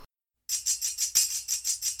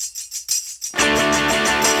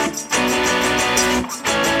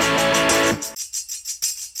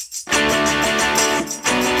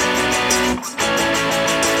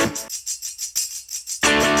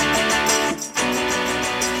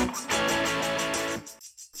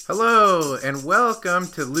Hello and welcome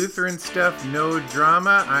to Lutheran Stuff No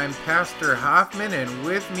Drama. I'm Pastor Hoffman, and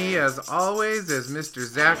with me as always is Mr.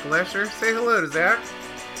 Zach Lesher. Say hello to Zach.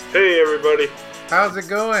 Hey everybody. How's it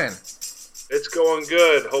going? It's going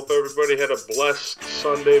good. Hope everybody had a blessed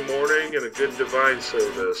Sunday morning and a good divine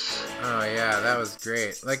service. Oh yeah, that was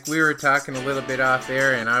great. Like we were talking a little bit off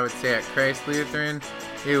air, and I would say at Christ Lutheran,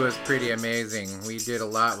 it was pretty amazing. We did a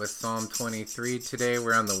lot with Psalm 23 today.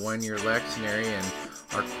 We're on the 1-year lectionary, and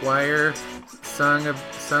our choir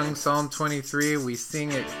sung Psalm 23. We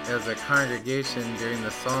sing it as a congregation during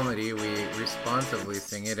the psalmody. We responsively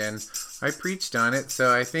sing it, and I preached on it.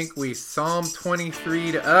 So I think we Psalm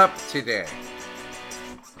 23'd up today.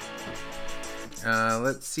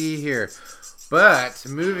 Let's see here. But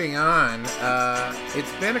moving on,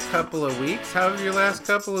 it's been a couple of weeks. How have your last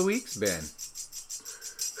couple of weeks been?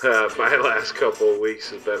 My last couple of weeks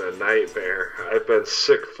has been a nightmare. I've been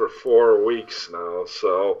sick for 4 weeks now,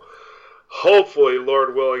 so hopefully,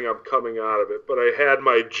 Lord willing, I'm coming out of it. But I had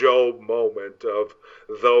my Job moment of,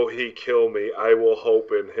 though he kill me, I will hope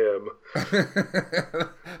in him.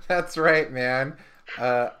 That's right, man.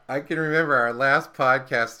 I can remember our last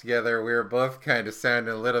podcast together, we were both kind of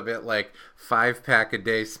sounding a little bit like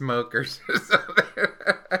 5-pack-a-day smokers or something.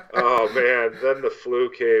 Oh, man. Then the flu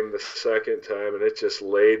came the second time, and it just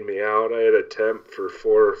laid me out. I had a temp for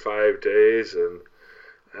 4 or 5 days, and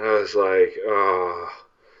I was like, oh,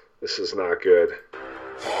 this is not good.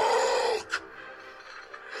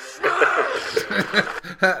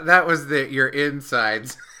 That was your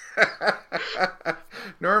insides.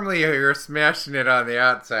 Normally you're smashing it on the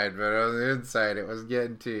outside, but on the inside it was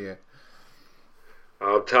getting to you.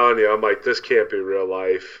 I'm telling you, I'm like, this can't be real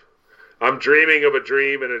life. I'm dreaming of a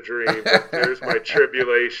dream in a dream, but there's my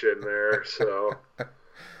tribulation there, so.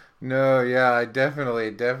 No, yeah,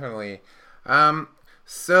 definitely.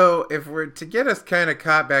 So if we're to get us kind of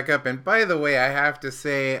caught back up, and by the way, I have to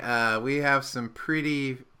say, we have some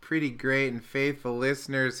pretty great and faithful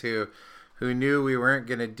listeners who knew we weren't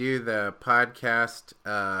going to do the podcast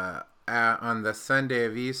on the Sunday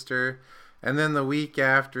of Easter. And then the week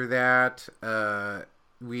after that,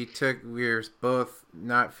 we were both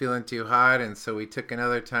not feeling too hot, and so we took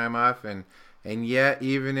another time off. And yet,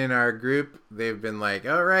 even in our group, they've been like,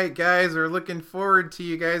 all right, guys, we're looking forward to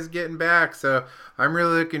you guys getting back. So I'm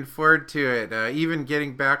really looking forward to it. Even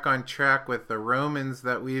getting back on track with the Romans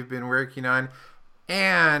that we've been working on.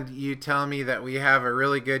 And you tell me that we have a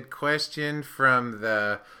really good question from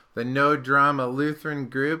the No Drama Lutheran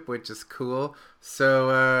group, which is cool.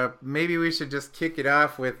 So maybe we should just kick it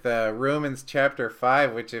off with Romans chapter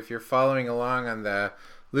 5, which if you're following along on the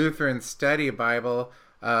Lutheran Study Bible,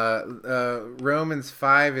 Romans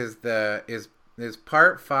 5 is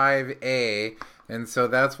part 5a, and so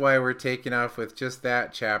that's why we're taking off with just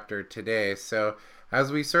that chapter today. So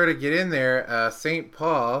as we sort of get in there, St.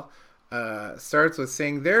 Paul starts with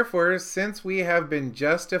saying, therefore, since we have been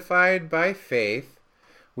justified by faith,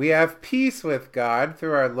 we have peace with God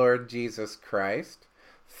through our Lord Jesus Christ.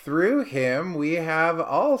 Through him we have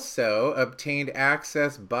also obtained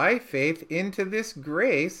access by faith into this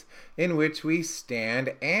grace in which we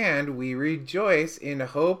stand, and we rejoice in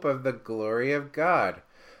hope of the glory of God.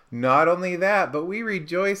 Not only that, but we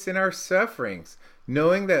rejoice in our sufferings,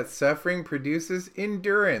 knowing that suffering produces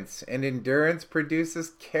endurance, and endurance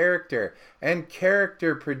produces character, and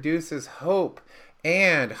character produces hope,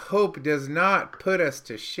 and hope does not put us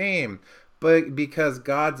to shame, but because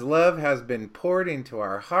God's love has been poured into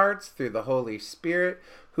our hearts through the Holy Spirit,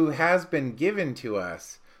 who has been given to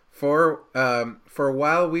us. For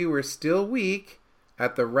while we were still weak,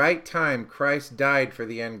 at the right time Christ died for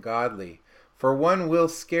the ungodly. For one will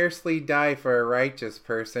scarcely die for a righteous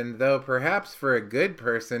person, though perhaps for a good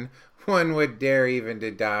person one would dare even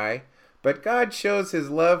to die. But God shows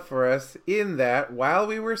his love for us in that, while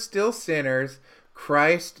we were still sinners,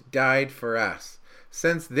 Christ died for us.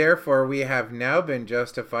 Since therefore we have now been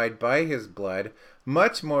justified by his blood,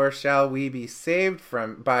 much more shall we be saved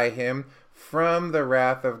by him from the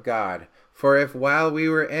wrath of God. For if while we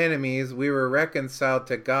were enemies we were reconciled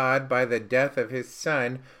to God by the death of his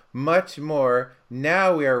Son, much more,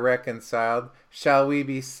 now we are reconciled, shall we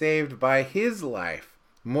be saved by his life.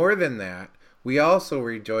 More than that, we also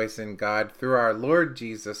rejoice in God through our Lord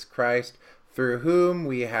Jesus Christ, through whom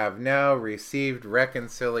we have now received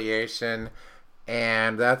reconciliation.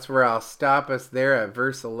 And that's where I'll stop us there at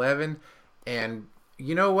verse 11. And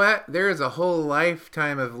you know what? There is a whole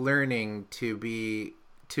lifetime of learning to be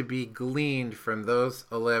gleaned from those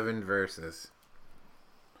 11 verses.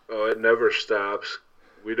 Oh, it never stops.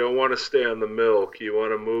 We don't want to stay on the milk. You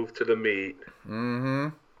want to move to the meat. Mm-hmm.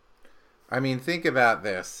 I mean, think about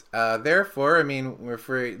this. Therefore, I mean,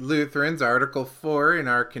 for Lutherans, Article 4 in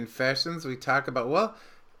our confessions, we talk about, well,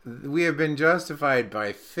 we have been justified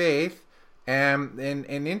by faith. And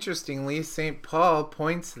interestingly, St. Paul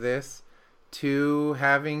points this to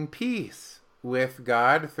having peace with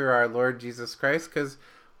God through our Lord Jesus Christ, because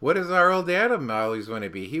what does our old Adam always want to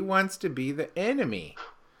be? He wants to be the enemy.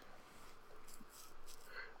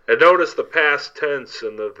 And notice the past tense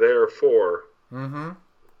in the therefore. Mm-hmm.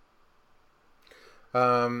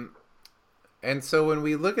 And so when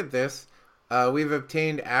we look at this, we've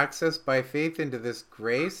obtained access by faith into this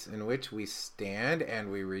grace in which we stand,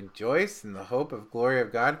 and we rejoice in the hope of glory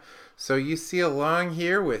of God. So you see along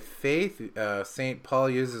here with faith, St. Paul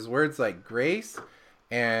uses words like grace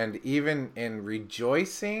and even in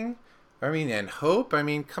rejoicing. I mean, and hope. I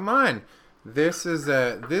mean, come on. This is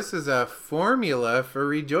a formula for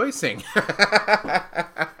rejoicing.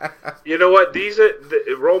 You know what?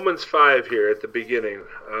 Romans 5 here at the beginning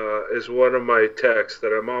is one of my texts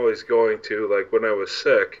that I'm always going to, like when I was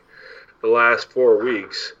sick the last 4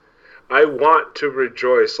 weeks. I want to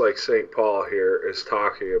rejoice like St. Paul here is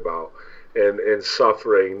talking about in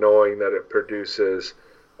suffering, knowing that it produces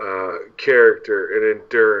character and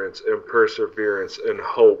endurance and perseverance and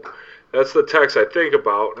hope. That's the text I think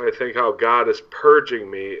about, and I think how God is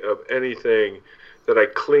purging me of anything that I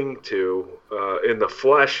cling to in the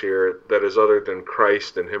flesh here that is other than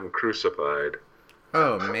Christ and Him crucified.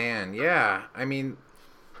 Oh, man, yeah. I mean,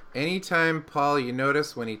 anytime Paul, you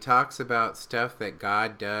notice when he talks about stuff that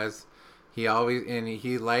God does, he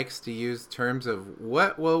likes to use terms of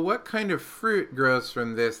what kind of fruit grows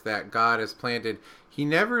from this that God has planted. He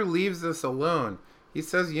never leaves us alone. He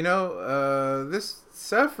says, this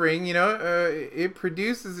suffering, it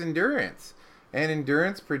produces endurance. And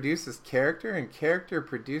endurance produces character, and character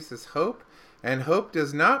produces hope. And hope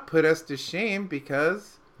does not put us to shame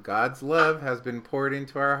because God's love has been poured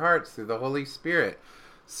into our hearts through the Holy Spirit.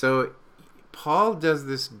 So Paul does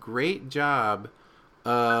this great job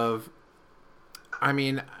of, I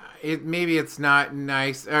mean, maybe it's not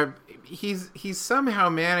nice. He somehow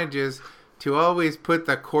manages to always put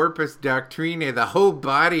the corpus doctrinae, the whole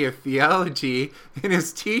body of theology, in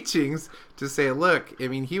his teachings to say, look, I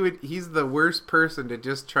mean, he's the worst person to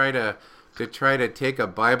just try to take a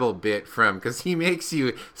Bible bit from, because he makes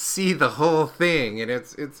you see the whole thing, and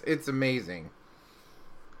it's amazing.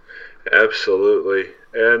 Absolutely.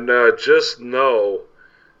 And just know,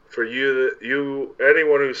 for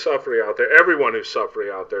anyone who's suffering out there, everyone who's suffering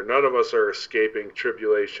out there, none of us are escaping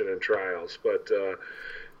tribulation and trials, but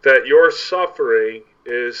that your suffering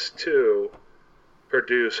is to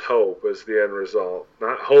produce hope as the end result.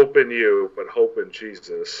 Not hope in you, but hope in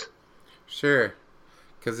Jesus. Sure.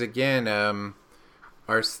 Because again,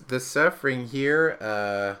 the suffering here,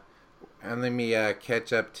 and let me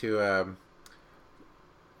catch up to,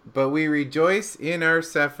 but we rejoice in our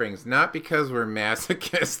sufferings, not because we're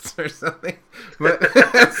masochists or something. But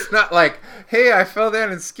it's not like, hey, I fell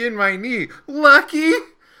down and skinned my knee. Lucky!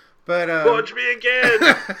 But punch me again.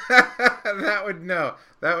 That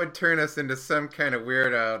would turn us into some kind of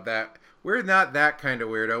weirdo. That we're not that kind of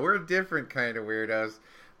weirdo. We're a different kind of weirdos.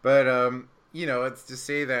 But it's to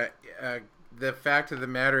say that the fact of the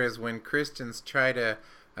matter is, when Christians try to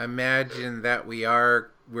imagine that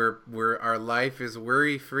our life is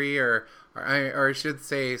worry free, or I should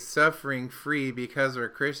say suffering free because we're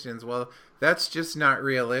Christians, well, that's just not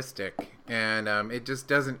realistic, and it just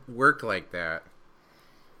doesn't work like that.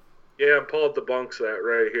 Yeah, Paul debunks that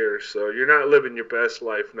right here. So you're not living your best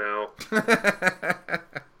life now.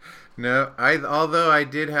 No, although I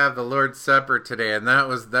did have the Lord's Supper today, and that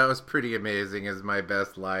was pretty amazing as my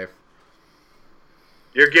best life.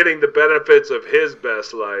 You're getting the benefits of His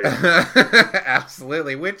best life.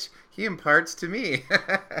 Absolutely, which He imparts to me.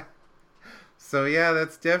 So yeah,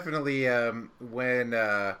 that's definitely when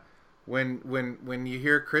you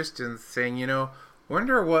hear Christians saying, I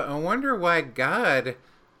wonder why God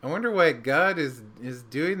is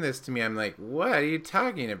doing this to me. I'm like, what are you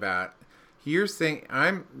talking about? You're saying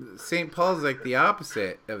St. Paul's like the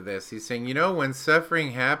opposite of this. He's saying, when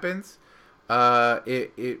suffering happens,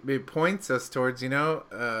 it points us towards, know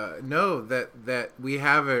that we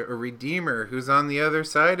have a Redeemer who's on the other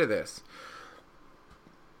side of this.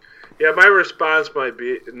 Yeah, my response might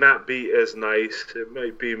not be as nice. It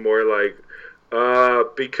might be more like,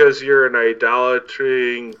 because you're an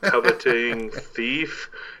idolating, coveting thief,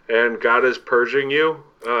 and God is purging you.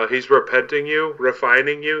 He's repenting you,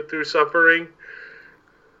 refining you through suffering.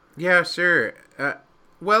 Yeah, sure.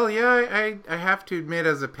 Well, yeah, I have to admit,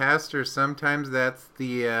 as a pastor, sometimes that's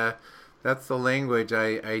the language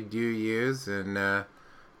I do use, and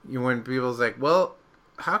when people's like, well,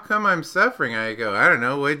 how come I'm suffering? I go, I don't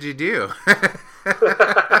know. What'd you do?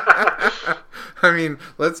 I mean,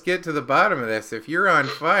 let's get to the bottom of this. If you're on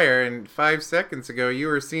fire and 5 seconds ago you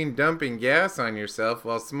were seen dumping gas on yourself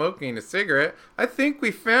while smoking a cigarette, I think we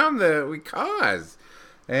found the cause.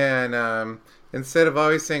 And instead of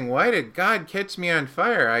always saying, why did God catch me on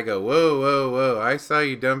fire? I go, whoa, whoa, whoa. I saw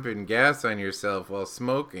you dumping gas on yourself while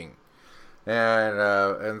smoking.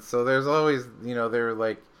 And so there's always, they're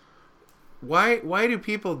like, why do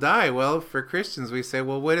people die? Well, for Christians, we say,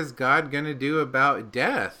 well, what is God going to do about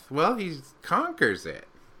death? Well, he conquers it.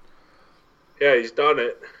 Yeah, he's done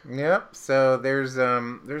it. Yep. So there's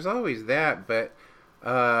always that, but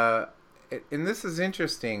and this is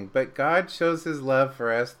interesting, but God shows his love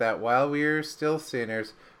for us that while we are still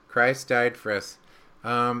sinners, Christ died for us.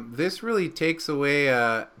 This really takes away,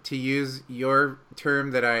 to use your term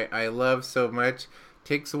that I love so much,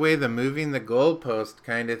 takes away the moving the goalpost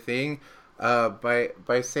kind of thing.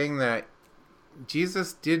 By saying that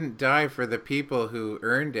Jesus didn't die for the people who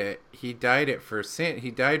earned it. He died for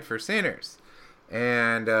sinners,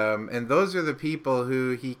 and those are the people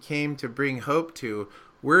who he came to bring hope to.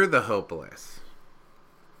 We're the hopeless.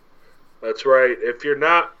 That's right. If you're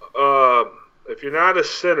not a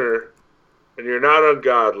sinner and you're not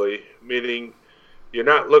ungodly, meaning you're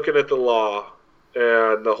not looking at the law,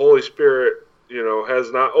 and the Holy Spirit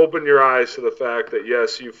has not opened your eyes to the fact that,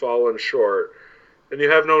 yes, you've fallen short, and you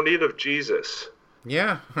have no need of Jesus.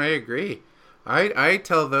 Yeah, I agree. I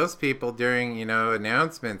tell those people during,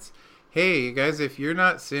 announcements, hey, you guys, if you're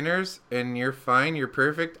not sinners and you're fine, you're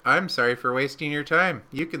perfect, I'm sorry for wasting your time.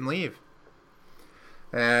 You can leave.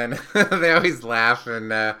 And they always laugh,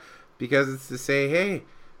 and because it's to say, hey,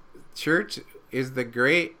 church is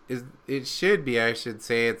it should be, I should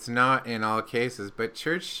say, it's not in all cases, but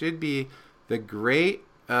church should be the great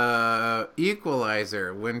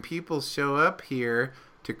equalizer. When people show up here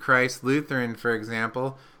to Christ Lutheran, for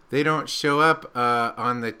example, they don't show up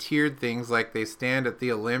on the tiered things like they stand at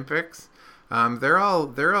the Olympics. They're all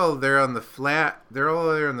there on the flat. They're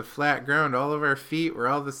all there on the flat ground. All of our feet, we're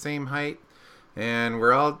all the same height, and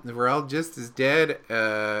we're all just as dead,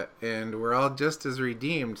 and we're all just as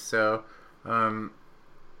redeemed. So,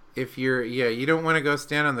 if you don't want to go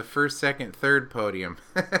stand on the first, second, third podium.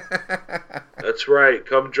 That's right.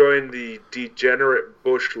 Come join the degenerate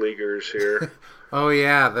bush leaguers here. Oh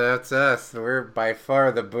yeah, that's us. We're by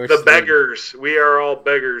far the bush. The beggars. We are all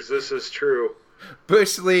beggars. This is true.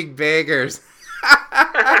 Bush League beggars.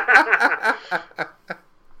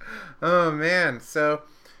 Oh man. So,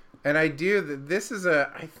 and I think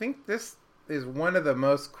this is one of the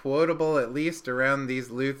most quotable, at least around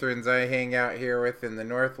these Lutherans I hang out here with in the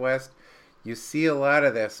Northwest. You see a lot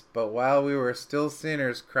of this, but while we were still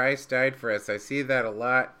sinners, Christ died for us. I see that a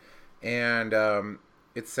lot, and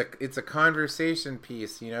it's a conversation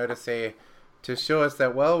piece, to show us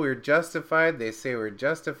that, well, we're justified. They say we're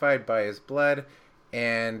justified by his blood,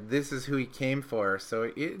 and this is who he came for.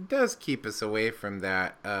 So it does keep us away from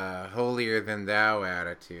that holier than thou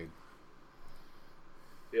attitude.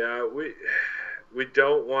 Yeah, we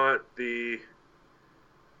don't want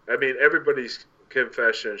everybody's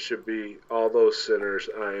confession should be, all those sinners,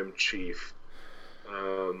 I am chief.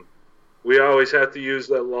 We always have to use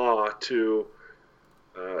that law to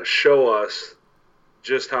show us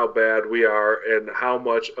just how bad we are and how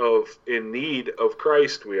much in need of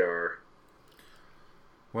Christ we are.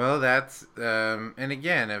 Well, that's and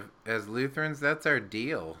again, as Lutherans, that's our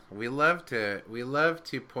deal. We love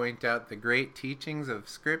to point out the great teachings of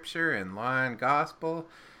Scripture and law and gospel,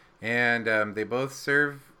 and they both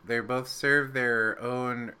serve their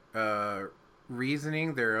own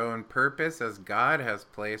reasoning, their own purpose as God has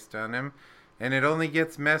placed on them, and it only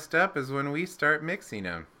gets messed up is when we start mixing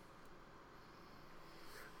them.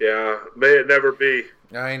 Yeah, may it never be.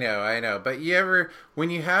 I know. But when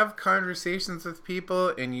you have conversations with people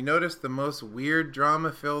and you notice the most weird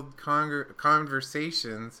drama-filled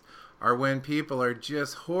conversations are when people are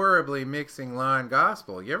just horribly mixing law and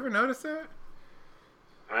gospel. You ever notice that?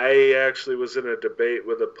 I actually was in a debate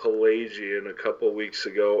with a Pelagian a couple weeks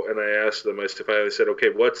ago, and I asked him, I said, okay,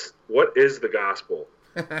 what is the gospel?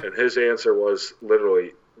 And his answer was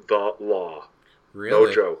literally the law. Really?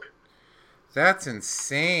 No joke. That's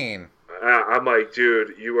insane. I'm like,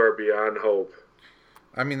 dude, you are beyond hope.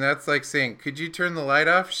 I mean, that's like saying, could you turn the light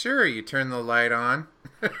off? Sure, you turn the light on.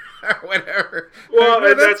 Whatever. Well,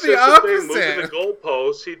 and that's the just opposite. the thing. Moving the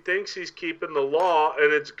goalposts, he thinks he's keeping the law,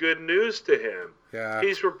 and it's good news to him. Yeah.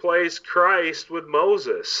 He's replaced Christ with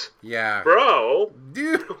Moses. Yeah. Bro,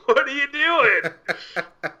 dude, what are you doing?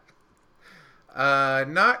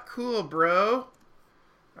 Not cool, bro.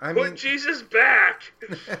 Put Jesus back.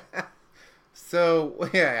 So,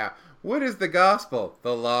 yeah. What is the gospel?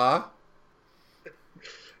 The law?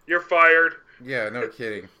 You're fired. Yeah, no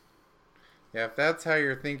kidding. Yeah, if that's how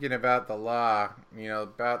you're thinking about the law,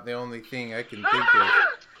 about the only thing I can think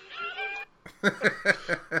of.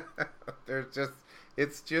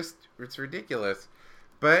 It's ridiculous.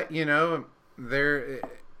 But,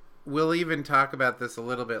 we'll even talk about this a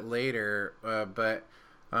little bit later, but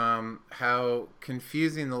how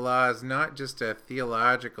confusing the law is not just a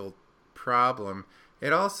theological problem.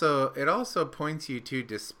 It also points you to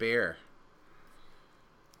despair.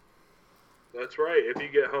 That's right. If you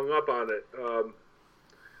get hung up on it,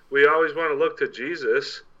 we always want to look to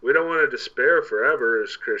Jesus. We don't want to despair forever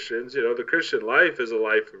as Christians. The Christian life is a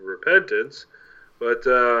life of repentance, but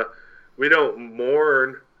we don't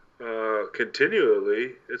mourn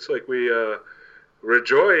continually. It's like we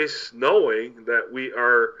rejoice knowing that we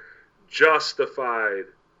are justified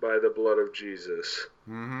by the blood of Jesus.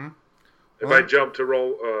 Mm-hmm. If I jump to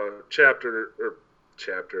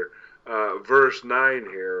verse 9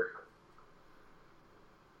 here.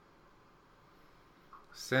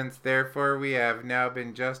 Since therefore we have now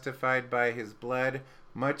been justified by his blood,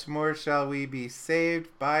 much more shall we be saved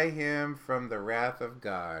by him from the wrath of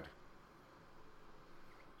God.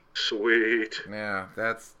 Sweet. Yeah,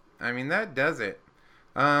 that does it.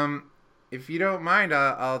 If you don't mind,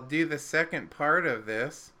 I'll do the second part of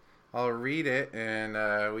this. I'll read it,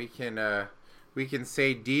 and we can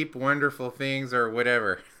say deep, wonderful things or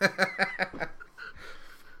whatever.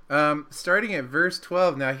 Starting at verse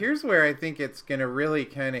 12. Now, here's where I think it's going to really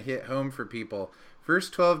kind of hit home for people. Verse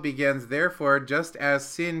 12 begins, "Therefore, just as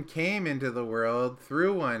sin came into the world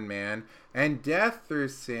through one man, and death through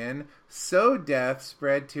sin, so death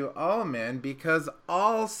spread to all men because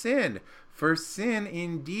all sinned. For sin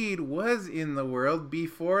indeed was in the world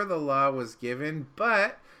before the law was given,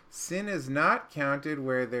 but sin is not counted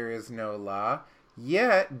where there is no law.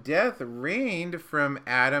 Yet death reigned from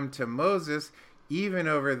Adam to Moses, even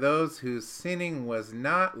over those whose sinning was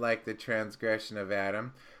not like the transgression of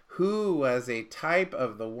Adam, who was a type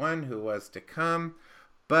of the one who was to come.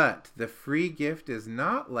 But the free gift is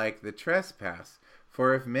not like the trespass.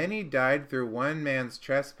 For if many died through one man's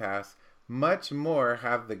trespass, much more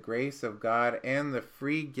have the grace of God and the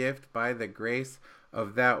free gift by the grace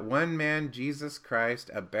of that one man, Jesus Christ,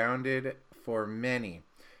 abounded for many.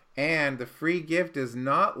 And the free gift is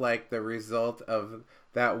not like the result of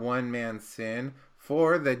that one man's sin,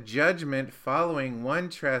 for the judgment following one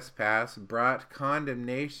trespass brought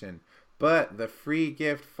condemnation, but the free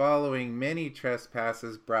gift following many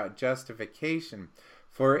trespasses brought justification.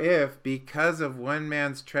 For if, because of one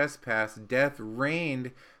man's trespass, death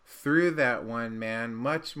reigned through that one man,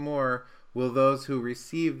 much more will those who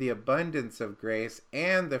receive the abundance of grace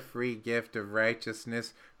and the free gift of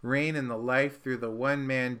righteousness reign in the life through the one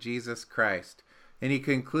man, Jesus Christ." And he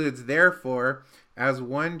concludes, "Therefore, as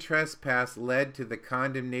one trespass led to the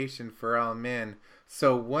condemnation for all men,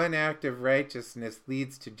 so one act of righteousness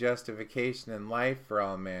leads to justification and life for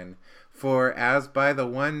all men. For as by the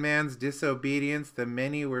one man's disobedience the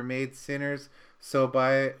many were made sinners, so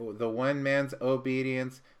by the one man's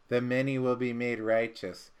obedience the many will be made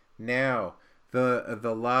righteous. Now,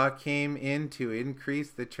 the law came in to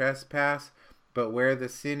increase the trespass, but where the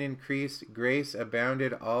sin increased, grace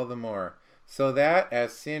abounded all the more. So that,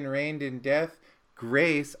 as sin reigned in death,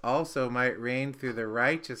 grace also might reign through the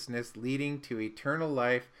righteousness leading to eternal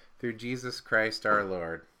life through Jesus Christ our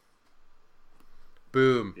Lord."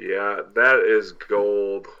 Boom. Yeah, that is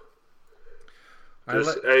gold.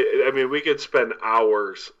 I mean, we could spend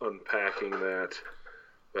hours unpacking that,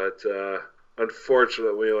 but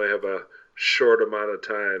unfortunately, we only have a short amount of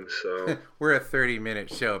time. So we're a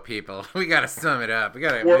 30-minute show, people. We got to sum it up.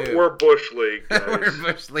 We're Bush League, guys. We're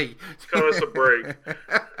Bush League. Cut us a break.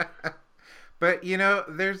 But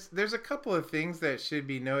there's a couple of things that should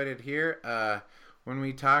be noted here. When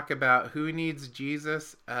we talk about who needs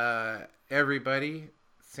Jesus, everybody.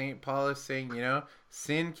 St. Paul is saying,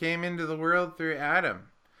 sin came into the world through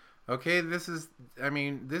Adam. Okay, this is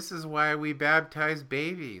why we baptize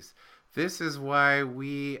babies. This is why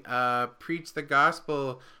we preach the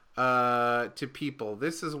gospel to people.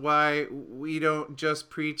 This is why we don't just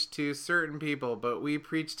preach to certain people, but we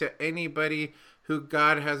preach to anybody who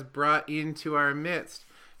God has brought into our midst.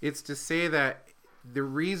 It's to say that the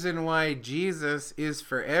reason why Jesus is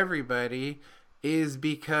for everybody is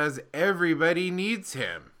because everybody needs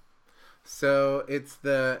him. So it's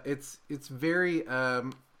very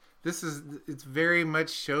much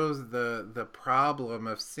shows the problem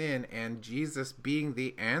of sin and Jesus being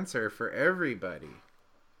the answer for everybody.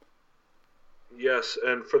 Yes,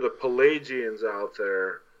 and for the Pelagians out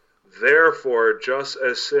there, Therefore, just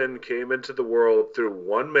as sin came into the world through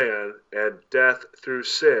one man, and death through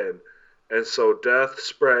sin, and so death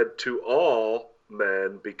spread to all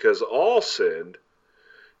men because all sinned.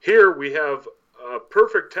 Here we have a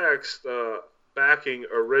perfect text backing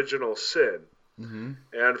original sin. Mm-hmm.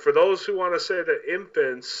 And for those who want to say that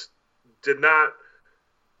infants did not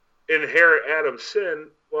inherit Adam's sin,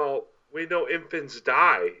 well, we know infants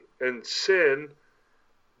die, and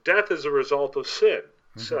death is a result of sin.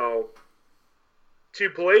 Mm-hmm. So, to you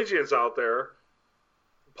Pelagians out there,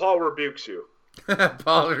 Paul rebukes you.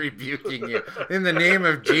 Paul rebuking you. In the name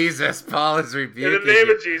of Jesus, Paul is rebuking you. In the name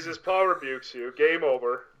of Jesus, Paul rebukes you. Game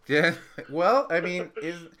over. Yeah. Well, I mean,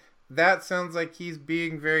 that sounds like he's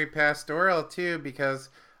being very pastoral too, because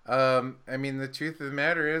I mean, the truth of the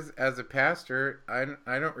matter is, as a pastor,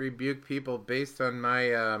 I don't rebuke people based on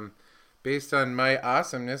my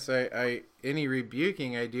awesomeness. Any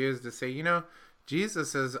rebuking I do is to say,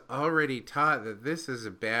 Jesus has already taught that this is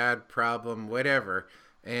a bad problem, whatever,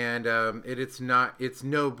 and it's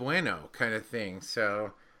no bueno kind of thing.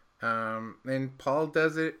 So, and Paul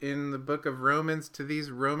does it in the book of Romans to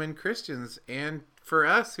these Roman Christians, and for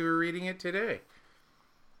us who are reading it today.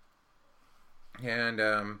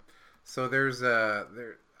 And so there's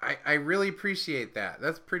I really appreciate that.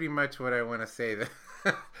 That's pretty much what I want to say.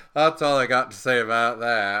 That's all I got to say about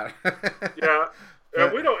that. Yeah.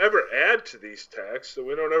 And we don't ever add to these texts, and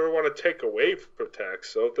we don't ever want to take away from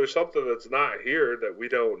texts. So if there's something that's not here that we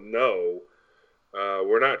don't know,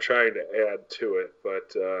 we're not trying to add to it.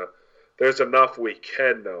 But there's enough we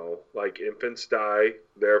can know. Like infants die,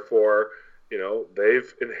 therefore,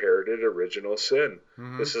 they've inherited original sin.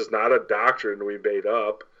 Mm-hmm. This is not a doctrine we made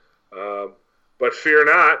up. But fear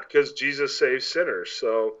not, because Jesus saves sinners.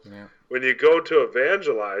 So when you go to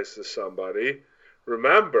evangelize to somebody,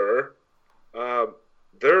 remember,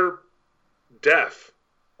 they're deaf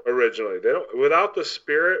originally. Without the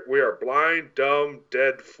Spirit, we are blind, dumb,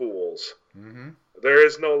 dead fools. Mm-hmm. There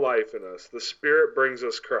is no life in us. The Spirit brings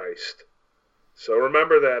us Christ. So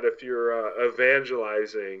remember that if you're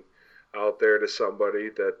evangelizing out there to somebody,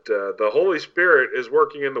 that the Holy Spirit is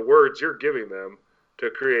working in the words you're giving them to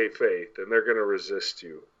create faith, and they're going to resist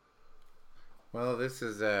you. Well, this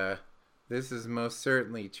is most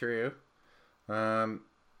certainly true. And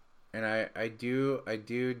I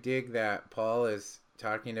do dig that Paul is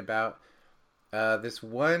talking about this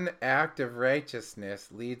one act of righteousness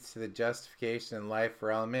leads to the justification and life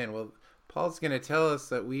for all men. Well, Paul's going to tell us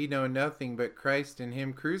that we know nothing but Christ and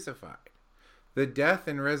Him crucified. The death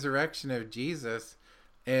and resurrection of Jesus,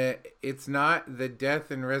 it's not the death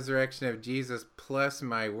and resurrection of Jesus plus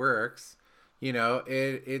my works.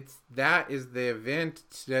 That is the event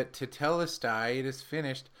to telestai. It is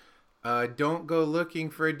finished. Don't go looking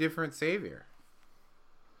for a different Savior.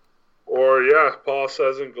 Or, Paul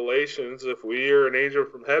says in Galatians, if we or an angel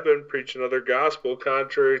from heaven preach another gospel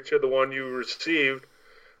contrary to the one you received,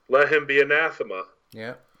 let him be anathema.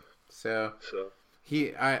 Yeah. So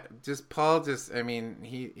he just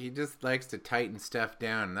likes to tighten stuff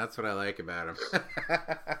down, and that's what I like about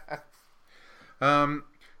him.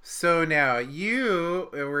 So now you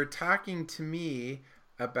were talking to me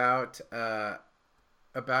about a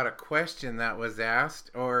question that was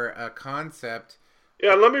asked, or a concept.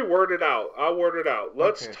 Yeah, let me word it out. I'll word it out.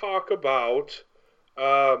 Let's talk about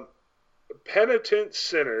penitent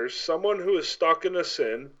sinners, someone who is stuck in a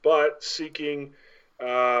sin but seeking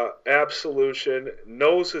absolution,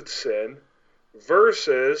 knows it's sin,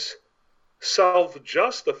 versus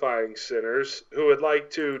self-justifying sinners who would like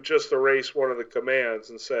to just erase one of the commands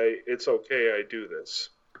and say, it's okay, I do this.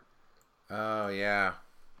 Oh, yeah.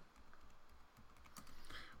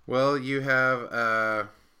 Well, you have...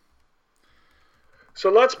 So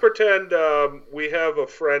let's pretend we have a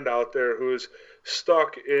friend out there who's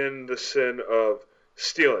stuck in the sin of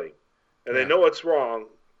stealing. And they know it's wrong,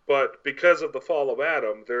 but because of the fall of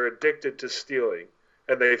Adam, they're addicted to stealing.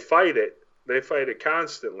 And they fight it. They fight it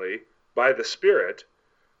constantly by the Spirit,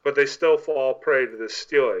 but they still fall prey to this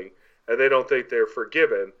stealing. And they don't think they're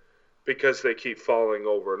forgiven because they keep falling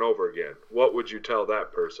over and over again. What would you tell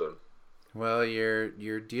that person? Well,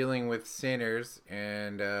 you're dealing with sinners,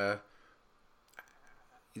 and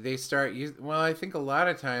they start I think a lot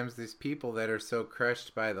of times these people that are so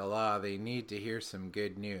crushed by the law, they need to hear some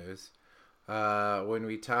good news. When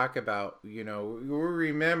we talk about, we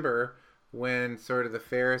remember when sort of the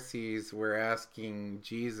Pharisees were asking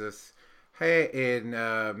Jesus, hey, in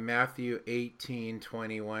Matthew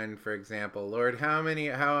 18:21, for example, Lord, how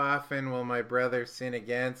often will my brother sin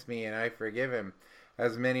against me and I forgive him?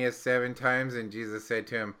 As many as 7 times. And Jesus said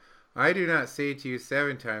to him, I do not say to you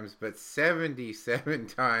 7 times, but 77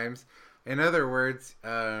 times. In other words,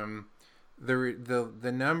 the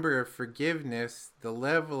number of forgiveness, the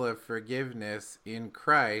level of forgiveness in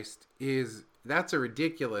Christ that's a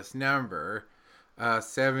ridiculous number,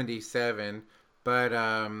 77. But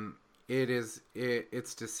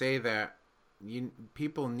it's to say that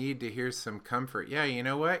people need to hear some comfort. Yeah, you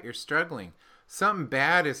know what? You're struggling. Something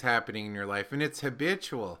bad is happening in your life, and it's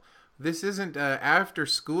habitual. This isn't an after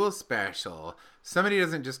school special. Somebody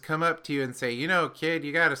doesn't just come up to you and say, kid,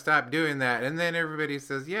 you got to stop doing that. And then everybody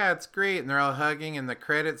says, yeah, it's great. And they're all hugging and the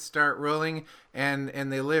credits start rolling and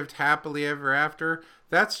they lived happily ever after.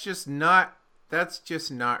 That's just not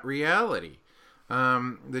reality.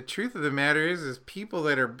 The truth of the matter is people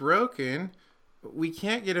that are broken, we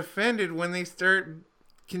can't get offended when they start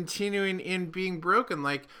continuing in being broken.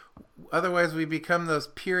 Like, otherwise we become those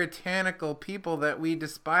puritanical people that we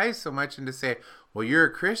despise so much, and to say, well, you're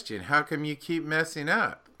a Christian, how come you keep messing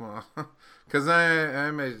up? Well, because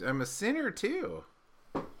I'm a sinner too.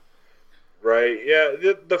 Right. Yeah.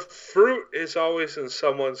 The fruit is always in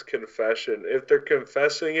someone's confession. If they're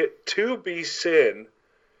confessing it to be sin,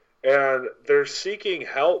 and they're seeking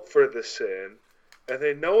help for the sin, and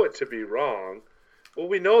they know it to be wrong, well,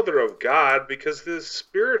 we know they're of God because the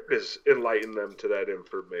Spirit has enlightened them to that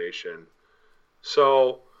information.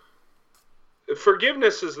 So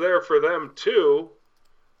forgiveness is there for them too,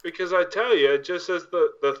 because I tell you, just as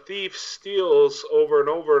the thief steals over and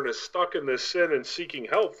over and is stuck in this sin and seeking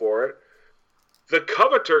help for it, the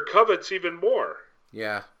coveter covets even more.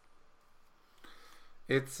 Yeah.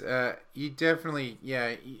 It's you definitely,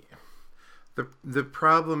 yeah. The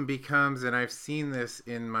problem becomes, and I've seen this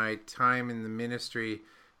in my time in the ministry,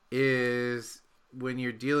 is when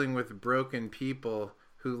you're dealing with broken people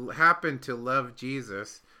who happen to love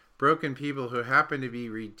Jesus, broken people who happen to be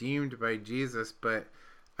redeemed by Jesus, but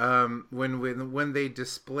when they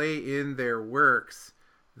display in their works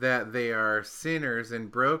that they are sinners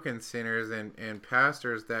and broken sinners, and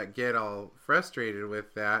pastors that get all frustrated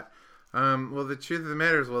with that, well, the truth of the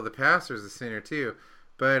matter is, well, the pastor's a sinner too.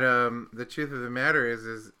 But the truth of the matter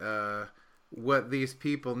is what these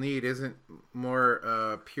people need isn't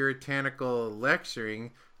more puritanical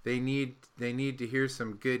lecturing. They need to hear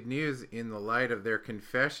some good news in the light of their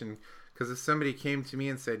confession. Because if somebody came to me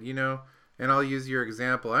and said, and I'll use your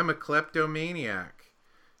example, I'm a kleptomaniac,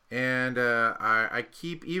 and I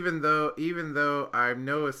keep, even though I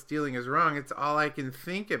know stealing is wrong, it's all I can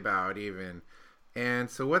think about even. And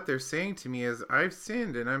so what they're saying to me is, I've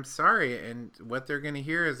sinned and I'm sorry. And what they're going to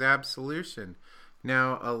hear is absolution.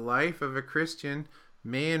 Now, a life of a Christian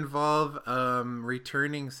may involve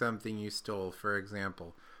returning something you stole, for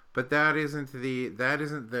example. But that isn't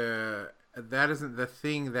the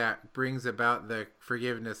thing that brings about the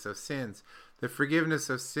forgiveness of sins. The forgiveness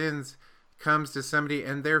of sins comes to somebody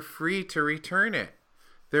and they're free to return it.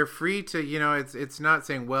 They're free to, it's not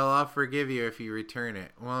saying, well, I'll forgive you if you return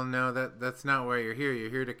it. Well, no, that's not why you're here. You're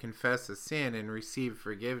here to confess a sin and receive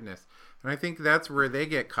forgiveness. And I think that's where they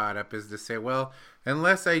get caught up, is to say, well,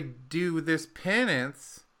 unless I do this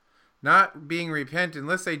penance, not being repentant,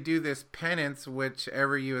 unless I do this penance,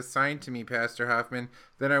 whichever you assign to me, Pastor Hoffman,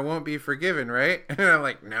 then I won't be forgiven, right? And I'm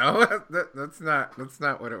like, no, that's not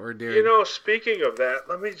what we're doing. Speaking of that,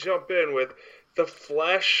 let me jump in with, the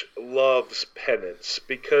flesh loves penance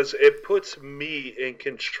because it puts me in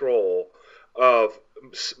control of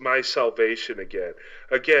my salvation again.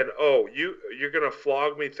 Oh, you're going to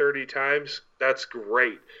flog me 30 times? That's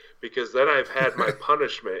great, because then I've had my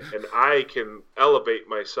punishment and I can elevate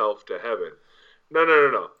myself to heaven.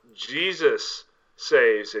 No. Jesus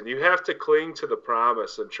saves, and you have to cling to the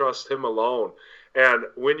promise and trust Him alone. And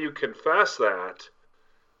when you confess that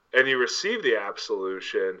and you receive the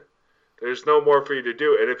absolution, there's no more for you to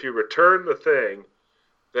do. And if you return the thing,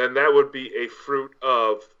 then that would be a fruit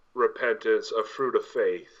of repentance, a fruit of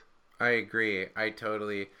faith. I agree. I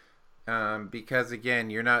totally. Because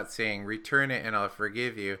again, you're not saying return it and I'll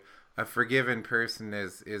forgive you. A forgiven person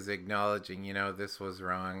is acknowledging, this was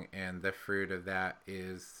wrong, and the fruit of that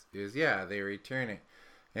is they return it.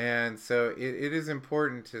 And so it is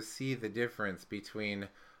important to see the difference between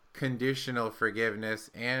conditional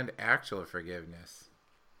forgiveness and actual forgiveness.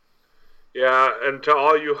 Yeah, and to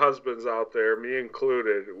all you husbands out there, me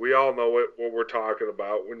included, we all know what we're talking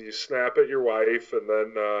about. When you snap at your wife and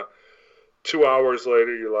then 2 hours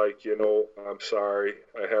later you're like, I'm sorry,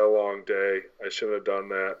 I had a long day, I shouldn't have done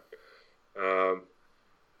that.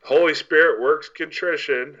 Holy Spirit works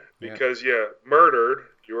contrition because you murdered,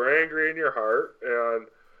 you were angry in your heart, and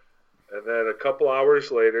then a couple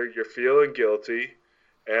hours later you're feeling guilty,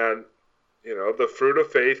 and the fruit of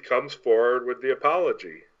faith comes forward with the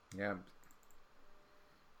apology. Yeah.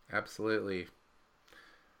 Absolutely.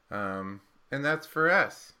 And that's for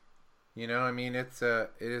us. You know, I mean, it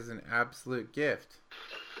is an absolute gift.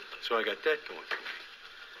 So I got that going for me,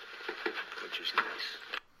 which is nice.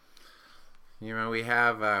 You know, we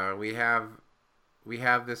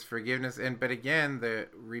have this forgiveness, but again, the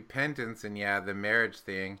repentance and the marriage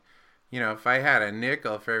thing. You know, if I had a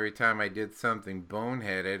nickel for every time I did something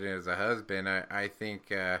boneheaded as a husband, I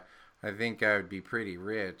think I would be pretty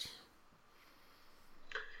rich.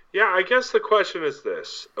 Yeah, I guess the question is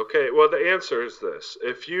this. Okay, well, the answer is this.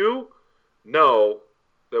 If you know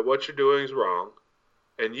that what you're doing is wrong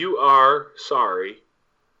and you are sorry,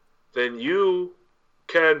 then you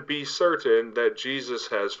can be certain that Jesus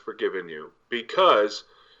has forgiven you, because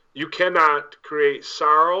you cannot create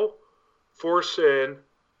sorrow for sin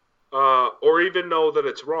or even know that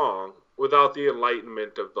it's wrong without the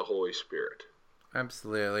enlightenment of the Holy Spirit.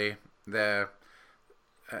 Absolutely.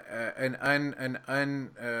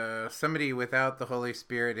 Somebody without the Holy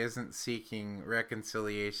Spirit isn't seeking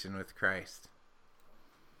reconciliation with Christ.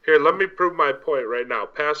 Here, let me prove my point right now.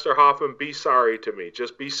 Pastor Hoffman, be sorry to me.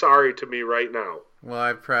 Just be sorry to me right now. Well,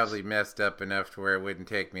 I've probably messed up enough to where it wouldn't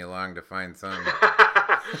take me long to find something.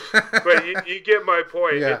 But you get my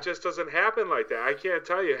point. Yeah. It just doesn't happen like that. I can't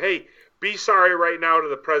tell you, hey, be sorry right now to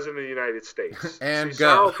the President of the United States. And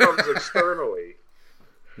go. Sorrow comes externally.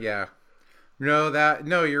 Yeah.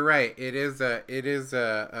 No, you're right. It is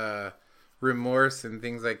a remorse and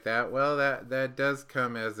things like that. Well, that does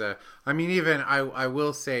come as even I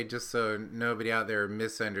will say, just so nobody out there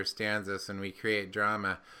misunderstands us and we create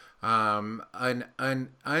drama, an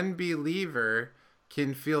unbeliever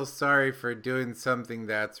can feel sorry for doing something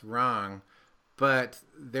that's wrong, but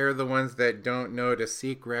they're the ones that don't know to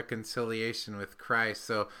seek reconciliation with Christ.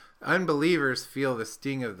 So unbelievers feel the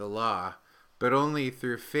sting of the law, but only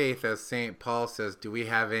through faith, as St. Paul says, do we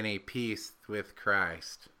have any peace with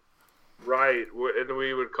Christ. Right, and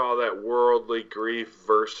we would call that worldly grief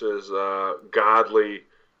versus godly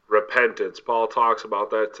repentance. Paul talks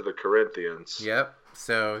about that to the Corinthians. Yep.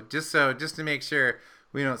 So just to make sure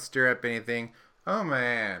we don't stir up anything. Oh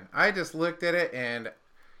man, I just looked at it and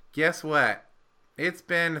guess what? It's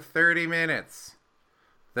been 30 minutes.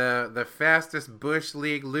 The fastest Bush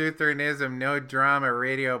League Lutheranism no drama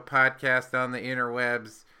radio podcast on the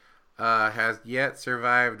interwebs has yet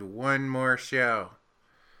survived one more show.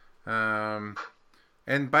 And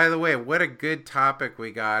by the way, what a good topic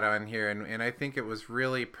we got on here, and I think it was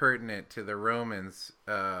really pertinent to the Romans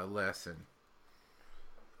lesson.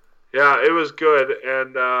 Yeah, it was good,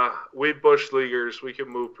 and we Bush Leaguers, we can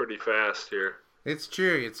move pretty fast here. It's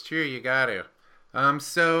true, you got to.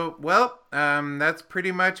 That's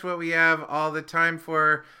pretty much what we have all the time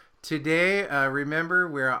for today. Remember,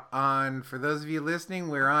 for those of you listening,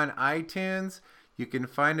 we're on iTunes. You can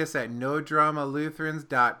find us at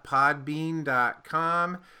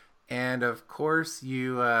nodramalutherans.podbean.com, and of course,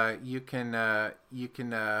 you can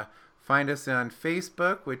find us on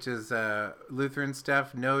Facebook, which is Lutheran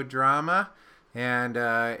Stuff No Drama. And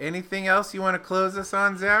anything else you want to close us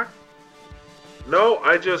on, Zach? No,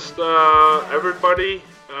 I just everybody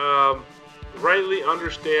rightly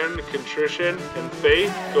understand contrition and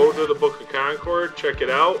faith. Go to the Book of Concord, check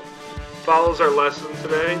it out. Follows our lesson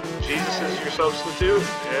today. Jesus is your substitute,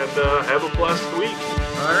 and have a blessed week.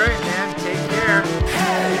 All right, man. Take care.